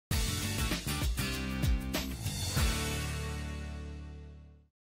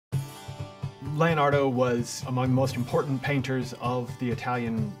Leonardo was among the most important painters of the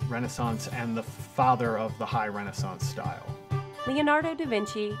Italian Renaissance and the father of the High Renaissance style. Leonardo da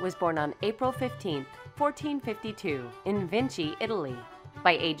Vinci was born on April 15, 1452, in Vinci, Italy.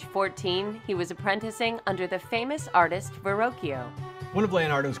 By age 14, he was apprenticing under the famous artist Verrocchio. One of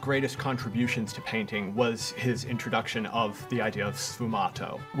Leonardo's greatest contributions to painting was his introduction of the idea of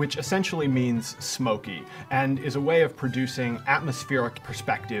sfumato, which essentially means smoky, and is a way of producing atmospheric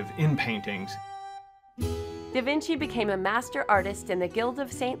perspective in paintings. Da Vinci became a master artist in the Guild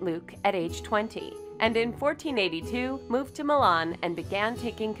of St. Luke at age 20, and in 1482 moved to Milan and began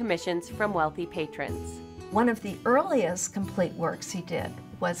taking commissions from wealthy patrons. One of the earliest complete works he did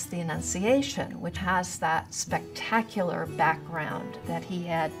was the Annunciation, which has that spectacular background that he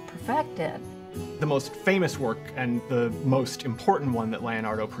had perfected. The most famous work and the most important one that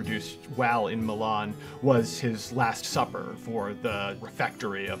Leonardo produced while in Milan was his Last Supper for the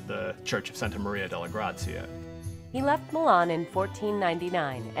refectory of the Church of Santa Maria della Grazia. He left Milan in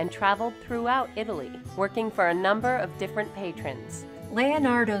 1499 and traveled throughout Italy, working for a number of different patrons.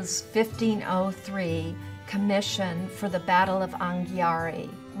 Leonardo's 1503 commission for the Battle of Anghiari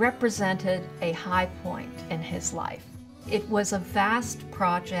represented a high point in his life. It was a vast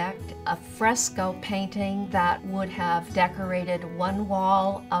project, a fresco painting that would have decorated one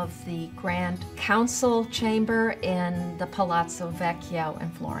wall of the Grand Council chamber in the Palazzo Vecchio in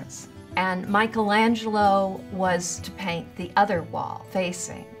Florence. And Michelangelo was to paint the other wall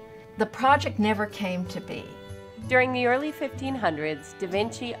facing. The project never came to be. During the early 1500s, Da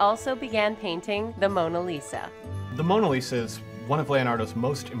Vinci also began painting the Mona Lisa. The Mona Lisa is one of Leonardo's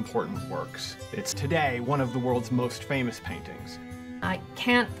most important works. It's today one of the world's most famous paintings. I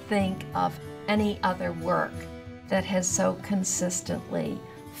can't think of any other work that has so consistently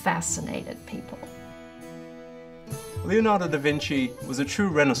fascinated people. Leonardo da Vinci was a true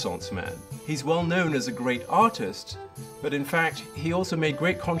Renaissance man. He's well known as a great artist, but in fact, he also made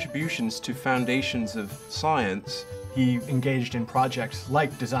great contributions to foundations of science. He engaged in projects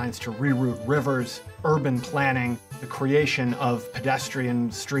like designs to reroute rivers, urban planning, the creation of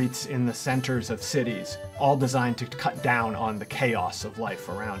pedestrian streets in the centers of cities, all designed to cut down on the chaos of life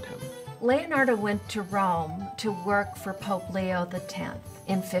around him. Leonardo went to Rome to work for Pope Leo X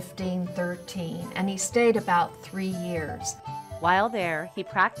in 1513, and he stayed about 3 years. While there, he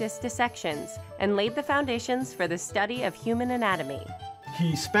practiced dissections and laid the foundations for the study of human anatomy.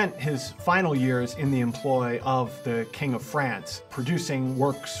 He spent his final years in the employ of the King of France, producing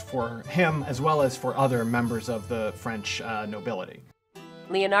works for him as well as for other members of the French nobility.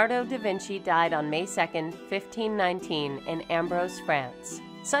 Leonardo da Vinci died on May 2, 1519 in Ambrose, France.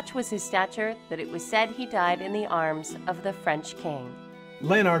 Such was his stature that it was said he died in the arms of the French king.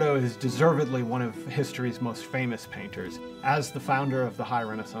 Leonardo is deservedly one of history's most famous painters. As the founder of the High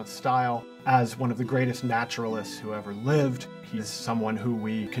Renaissance style, as one of the greatest naturalists who ever lived, he's someone who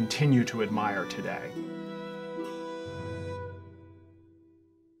we continue to admire today.